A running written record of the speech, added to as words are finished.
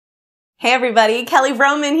Hey everybody, Kelly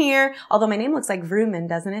Vrooman here. Although my name looks like Vrooman,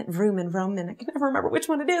 doesn't it? Vrooman. I can never remember which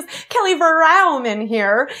one it is. Kelly Vrooman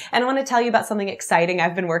here. And I want to tell you about something exciting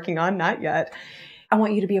I've been working on. Not yet. I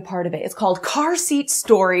want you to be a part of it. It's called Carseat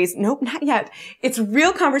Stories. Nope, not yet. It's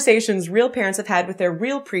real conversations real parents have had with their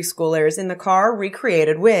real preschoolers in the car,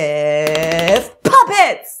 recreated with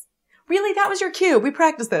puppets. Really? That was your cue. We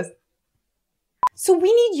practiced this. So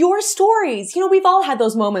we need your stories. You know, we've all had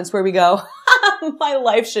those moments where we go, my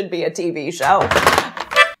life should be a TV show.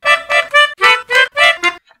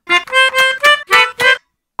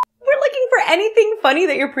 We're looking for anything funny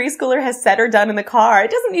that your preschooler has said or done in the car.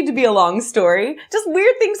 It doesn't need to be a long story. Just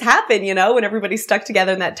weird things happen, you know, when everybody's stuck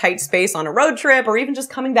together in that tight space on a road trip or even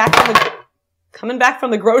just coming back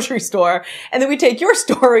from the grocery store. And then we take your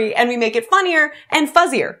story and we make it funnier and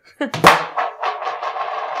fuzzier.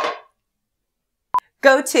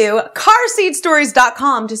 Go to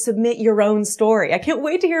carseatstories.com to submit your own story. I can't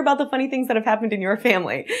wait to hear about the funny things that have happened in your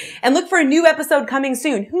family. And look for a new episode coming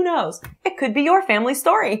soon. Who knows? It could be your family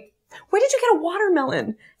story. Where did you get a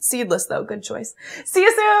watermelon? Seedless though, good choice. See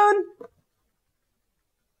you soon!